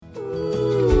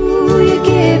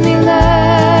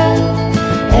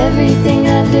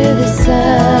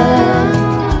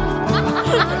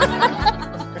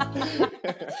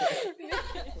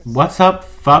What's up,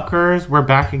 fuckers? We're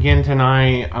back again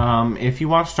tonight. If you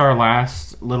watched our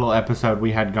last little episode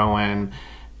we had going,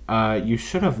 you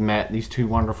should have met these two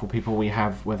wonderful people we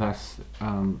have with us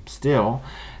still,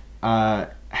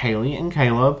 Hailey and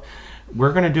Kaleb.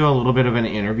 We're going to do a little bit of an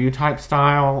interview type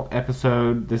style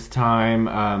episode this time.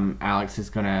 Alex is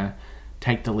going to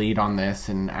take the lead on this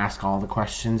and ask all the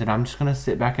questions, and I'm just going to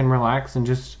sit back and relax and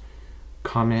just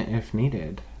comment if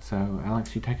needed. So,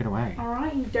 Alex, you take it away. All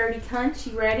right, you dirty cunt.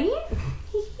 You ready?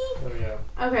 Oh, yeah.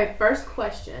 Okay, first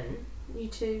question. You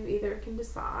two either can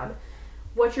decide.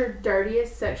 What's your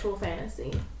dirtiest sexual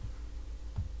fantasy?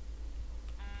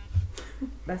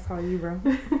 That's all you, bro.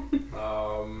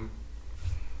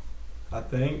 I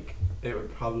think it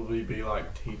would probably be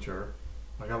like teacher.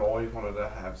 Like, I've always wanted to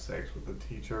have sex with a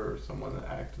teacher or someone that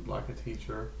acted like a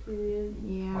teacher.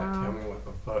 Yeah. Like, tell me what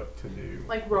the fuck to do.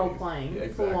 Like role playing, yeah,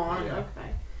 exactly, full on. yeah. Okay.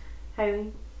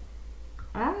 Haley?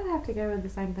 I would have to go with the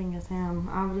same thing as him.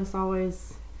 I just thought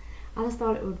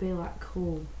it would be like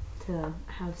cool to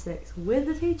have sex with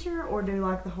the teacher or do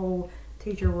like the whole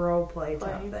teacher role play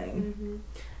type thing. Mm-hmm.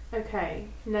 Okay,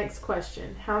 next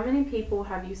question. How many people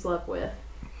have you slept with?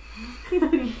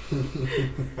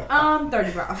 35.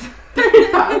 35.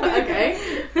 Okay.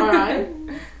 Alright.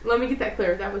 Let me get that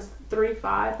clear. That was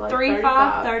 35, like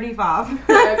 35.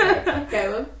 Okay.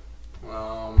 Caleb?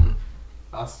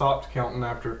 I stopped counting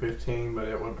after 15, but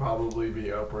it would probably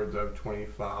be upwards of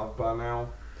 25 by now.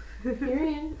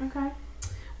 Period. Okay.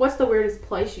 What's the weirdest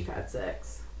place you've had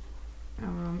sex?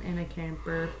 In a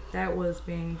camper. That was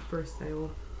being for sale.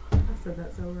 I said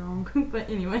that so wrong. But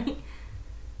anyway.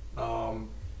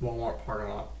 Walmart parking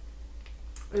lot.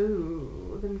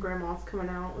 Ooh, them grandmas coming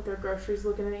out with their groceries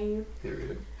looking at you.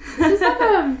 Period. Is this like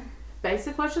a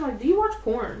basic question? Like, do you watch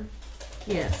porn?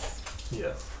 Yes.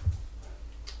 Yes.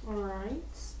 Alright.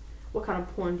 What kind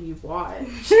of porn do you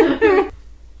watch?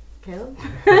 Caleb?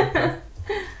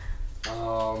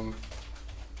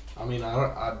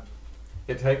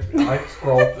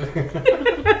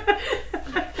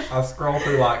 I scroll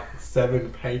through like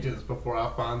 7 pages before I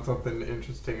find something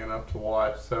interesting enough to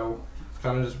watch, so it's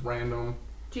kind of just random.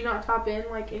 Do you not type in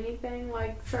like anything,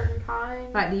 like certain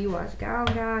kind? Like, do you watch guy on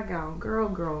guy, guy on girl,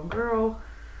 girl on girl?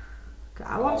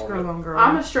 I watch girl on girl.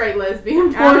 I'm a straight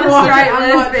lesbian. I'm a straight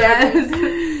lesbian.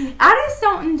 lesbian. I just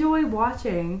don't enjoy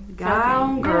watching guy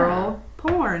on girl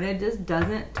porn. It just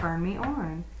doesn't turn me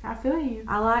on. I feel you.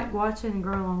 I like watching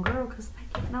girl on girl because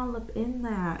they get all up in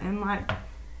that and like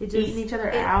it just eating each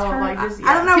other out. I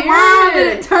don't know why, but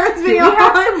it turns me on. We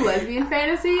have some lesbian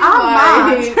fantasies.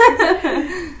 I'm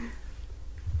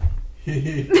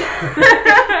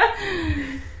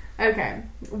Okay.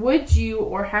 Would you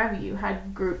or have you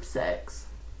had group sex?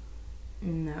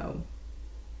 No.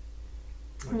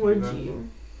 Would you?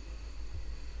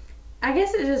 I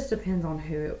guess it just depends on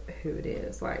who it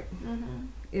is. Like,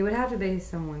 it would have to be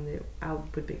someone that I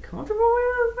would be comfortable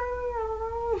with.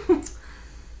 Maybe,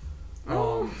 I don't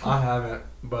know. I haven't,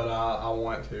 but I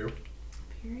want to.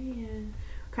 Period.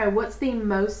 Okay, what's the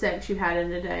most sex you've had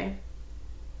in a day?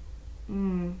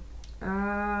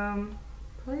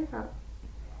 Probably about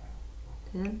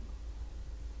 10.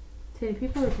 10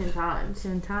 people or 10 times?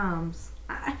 10 times.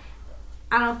 I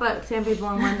don't fuck 10 people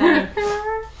in one day.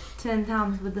 10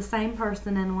 times with the same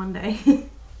person in one day.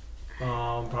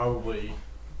 Probably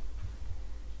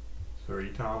 3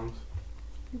 times.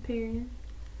 Period.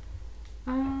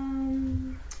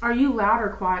 Are you loud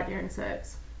or quiet during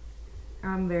sex?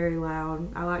 I'm very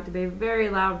loud. I like to be very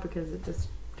loud because it just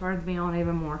turns me on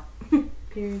even more.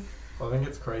 Period. I think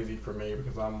it's crazy for me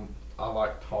because I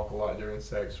like talk a lot during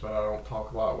sex, but I don't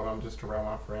talk a lot when I'm just around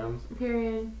my friends.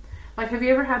 Period. Like, have you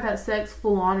ever had that sex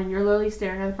full on and you're literally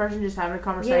staring at the person just having a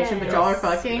conversation, but y'all are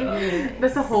fucking? Yeah.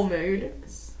 That's the whole mood.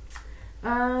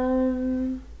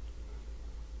 Have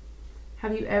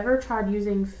you ever tried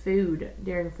using food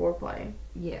during foreplay?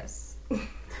 Yes.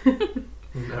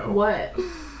 No. What?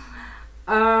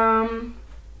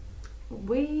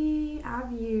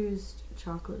 I've used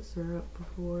chocolate syrup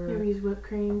before. You ever used whipped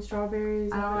cream,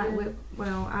 strawberries? I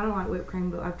don't like whipped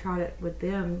cream, but I've tried it with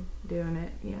them doing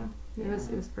it. Yeah. It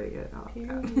was pretty good. I like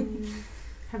that.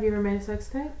 Have you ever made a sex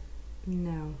tape?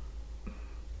 No.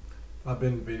 I've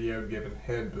been video given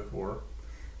head before.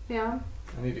 Yeah.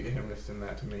 I need to get him to send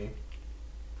that to me.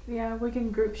 Yeah, we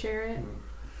can group share it.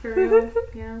 For real.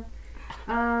 Yeah.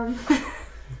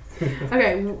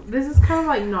 Okay, this is kind of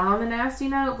like not on the nasty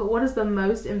note, but what is the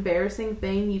most embarrassing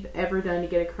thing you've ever done to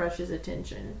get a crush's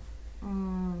attention? I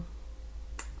don't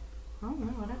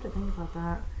know. I'd have to think about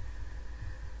that.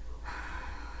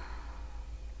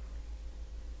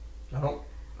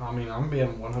 I'm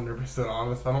being 100%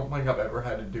 honest. I don't think I've ever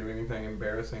had to do anything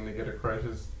embarrassing to get a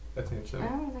crush's attention. I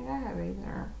don't think I have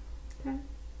either. Okay.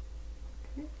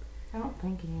 I don't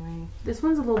think anyway. This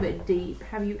one's a little bit deep.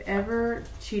 Have you ever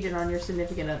cheated on your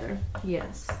significant other?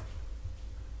 Yes.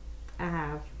 I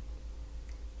have.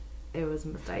 It was a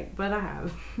mistake, but I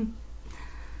have.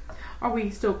 Are we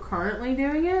still currently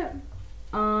doing it?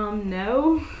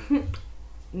 No.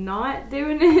 Not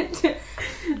doing it.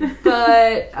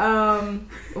 But,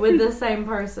 with the same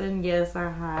person, yes,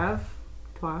 I have.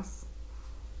 Twice.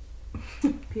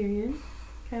 Period.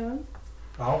 Caleb?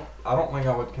 I don't think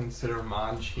I would consider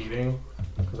mine cheating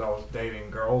because I was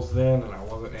dating girls then and I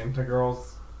wasn't into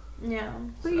girls. Yeah.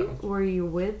 So, Were you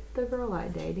with the girl,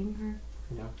 like dating her?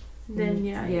 yeah. Then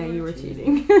yeah. Yeah, you were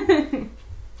cheating.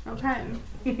 Okay.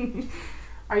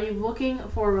 Are you looking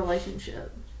for a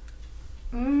relationship?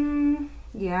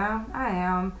 Yeah, I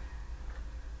am.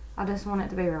 I just want it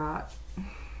to be right.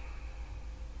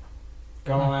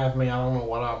 Don't ask me. I don't know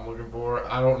what I'm looking for.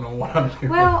 I don't know what I'm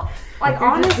doing. Well, like You're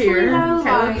just honestly here. though,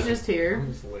 Caleb's like, just here.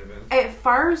 I'm just living. at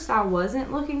first I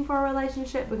wasn't looking for a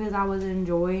relationship because I was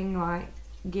enjoying like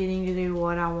getting to do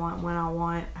what I want when I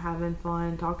want, having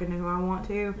fun, talking to who I want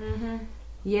to. Mm-hmm.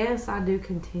 Yes, I do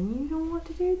continue to want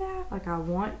to do that. Like I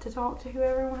want to talk to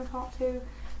whoever I want to talk to,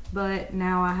 but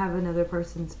now I have another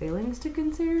person's feelings to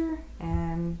consider,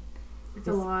 and It's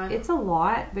a lot. It's a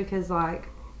lot because like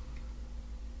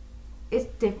it's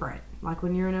different. Like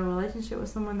when you're in a relationship with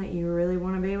someone that you really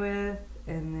want to be with,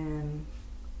 and then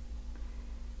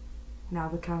now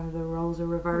the roles are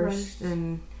reversed,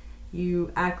 and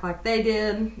you act like they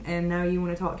did, and now you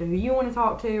want to talk to who you want to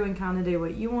talk to and kind of do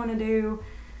what you want to do.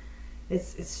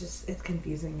 It's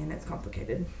confusing and it's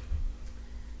complicated.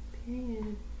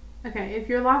 Period. Okay, if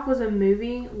your life was a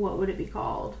movie, what would it be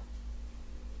called?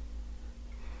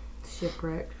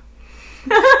 Shipwreck.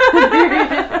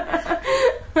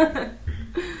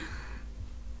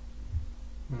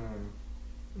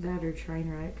 That or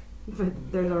Trainwreck.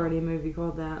 But there's already a movie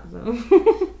called that, so.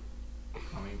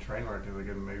 I mean, Trainwreck is a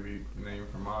good movie name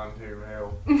for mine too.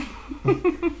 Hell.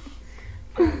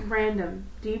 Random.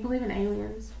 Do you believe in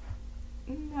aliens?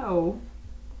 No.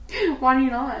 Why do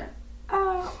you not?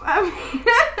 I mean,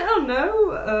 I don't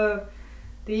know.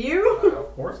 Do you?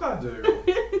 Of course I do.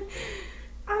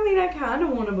 I mean, I kind of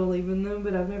want to believe in them,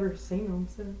 but I've never seen them,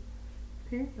 so.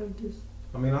 I'm just.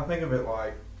 I mean, I think of it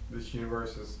like this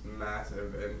universe is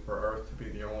massive, and for Earth to be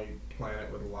the only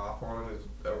planet with life on it is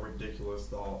a ridiculous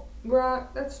thought. Right,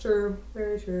 that's true.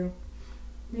 Very true.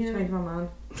 You Yeah. changed my mind.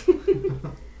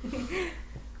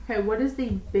 Okay, what is the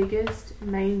biggest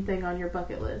main thing on your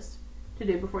bucket list to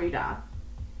do before you die?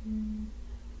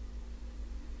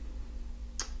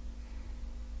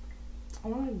 I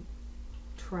want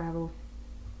to travel,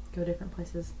 go different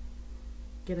places,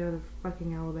 get out of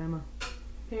fucking Alabama.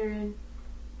 Period.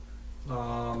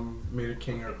 Meet a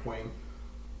king or queen.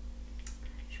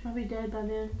 She's probably dead by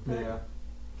then. Yeah.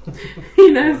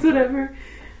 You know, it's whatever.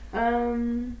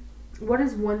 What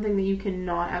is one thing that you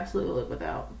cannot absolutely live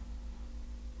without?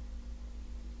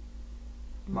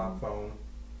 My phone.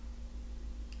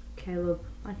 Caleb.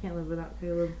 I can't live without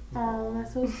Caleb. Oh,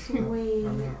 that's so sweet.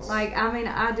 Like, I mean,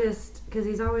 I just, because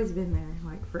he's always been there,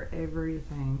 like, for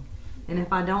everything. And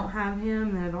if I don't have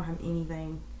him, then I don't have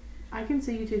anything. I can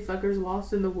see you two fuckers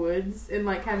lost in the woods and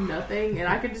like have nothing, and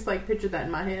I could just like picture that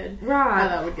in my head. Right. How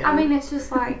that would go. I mean, it's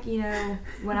just like, you know,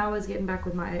 when I was getting back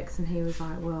with my ex and he was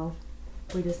like, well,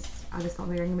 I just don't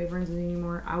think I'm going to be friends with you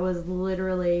anymore. I was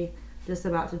literally just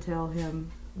about to tell him,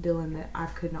 Dylan, that I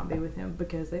could not be with him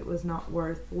because it was not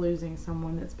worth losing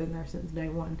someone that's been there since day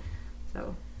one.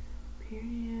 So.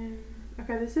 Period.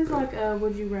 Okay, this is like a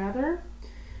would you rather.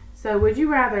 So, would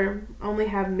you rather only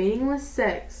have meaningless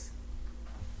sex,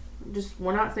 just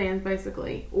one night stands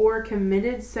basically, or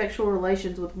committed sexual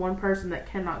relations with one person that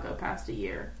cannot go past a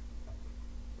year?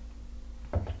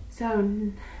 So,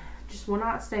 just one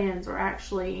night stands, or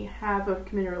actually have a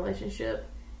committed relationship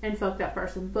and fuck that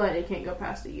person, but it can't go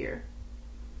past a year.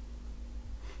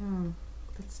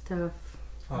 That's tough.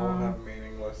 I will have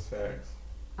meaningless sex.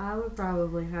 I would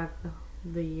probably have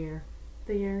the year.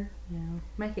 The year. Yeah.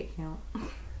 Make it count.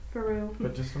 For real.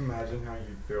 But just imagine how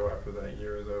you'd feel after that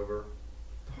year is over.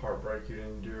 The heartbreak you'd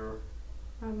endure.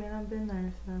 I mean, I've been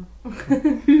there, so.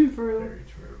 For real. Very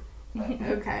true.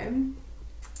 Okay.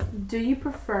 Do you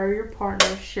prefer your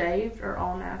partner shaved or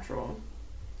all natural?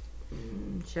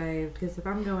 Shaved, because if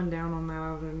I'm going down on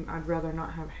that, I'd rather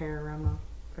not have hair around my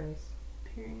face.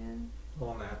 Period.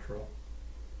 All natural.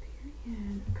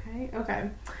 Period. Okay.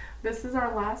 This is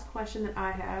our last question that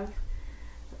I have.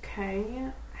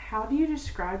 Okay. How do you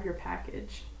describe your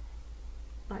package?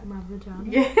 Like my vagina.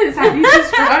 Yes, how do you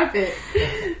describe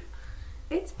it?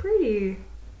 It's pretty.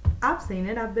 I've seen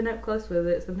it. I've been up close with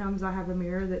it. Sometimes I have a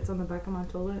mirror that's on the back of my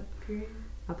toilet. Period.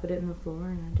 I put it in the floor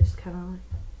and I just kind of like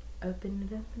open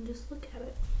it up and just look at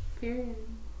it. Period.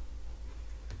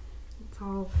 It's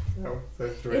all. Oh,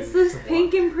 that's It's just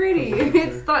pink and pretty.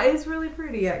 It's really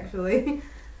pretty actually.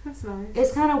 That's nice.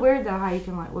 It's kind of weird though how you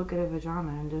can like look at a vagina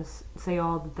and just say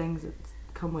all the things that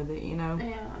come with it. You know.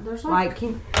 Yeah. There's I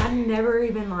never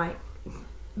even like.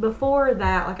 Before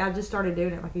that, like, I just started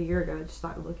doing it like a year ago, just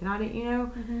like looking at it, you know?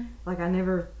 Mm-hmm. Like, I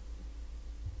never,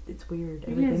 it's weird.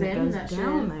 You can Everything that examine goes that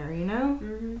down shit. there, you know?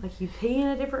 Mm-hmm. Like, you pee in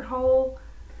a different hole.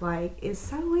 Like, it's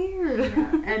so weird.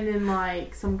 Yeah. And then,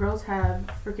 like, some girls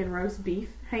have freaking roast beef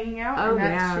hanging out. Oh, and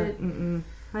that yeah. shit. Mm-mm.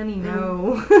 Honey,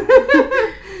 no.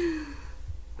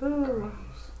 Ooh.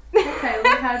 Okay,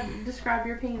 well, describe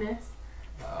your penis.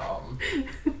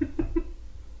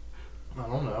 I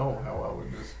don't know how I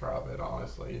would describe it,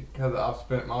 honestly. Because I've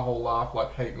spent my whole life,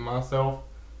 like, hating myself,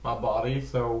 my body,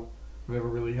 so I've never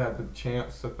really had the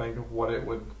chance to think of what it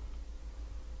would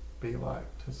be like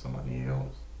to somebody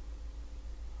else.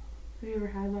 Have you ever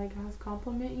had, like, guys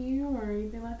compliment you or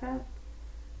anything like that?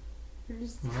 You're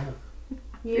just... No.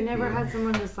 You never had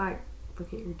someone just, like,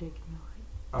 look at your dick and you're like...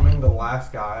 I mean, the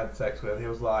last guy I had sex with, he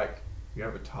was like, you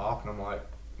ever talk? And I'm like,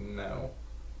 no.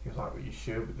 He was like, well, you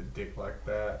should with a dick like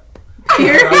that.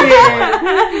 Period.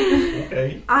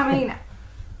 Okay. I mean,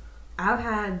 I've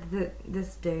had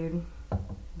this dude,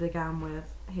 the guy I'm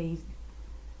with, he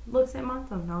looks at mine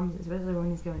sometimes, especially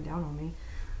when he's going down on me.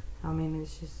 I mean,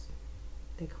 it's just,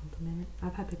 they compliment it.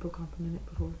 I've had people compliment it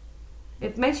before.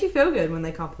 It makes you feel good when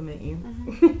they compliment you.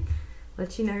 Mm-hmm.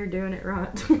 Lets you know you're doing it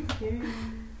right. Yeah.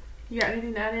 You got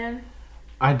anything to add in?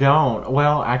 I don't.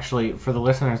 Well, actually, for the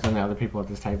listeners and the other people at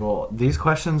this table, these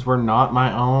questions were not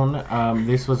my own.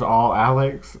 This was all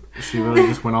Alex. She really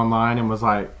just went online and was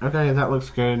like, okay, that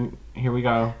looks good. Here we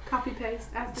go. Copy paste.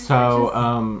 Ask the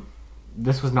So,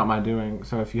 this was not my doing.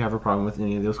 So if you have a problem with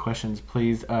any of those questions,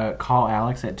 please call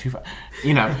Alex at 25.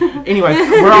 You know. Anyways,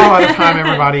 we're all out of time,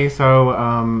 everybody.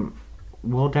 So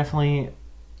we'll definitely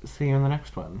see you in the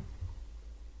next one.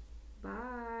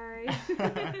 Bye.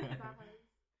 Bye.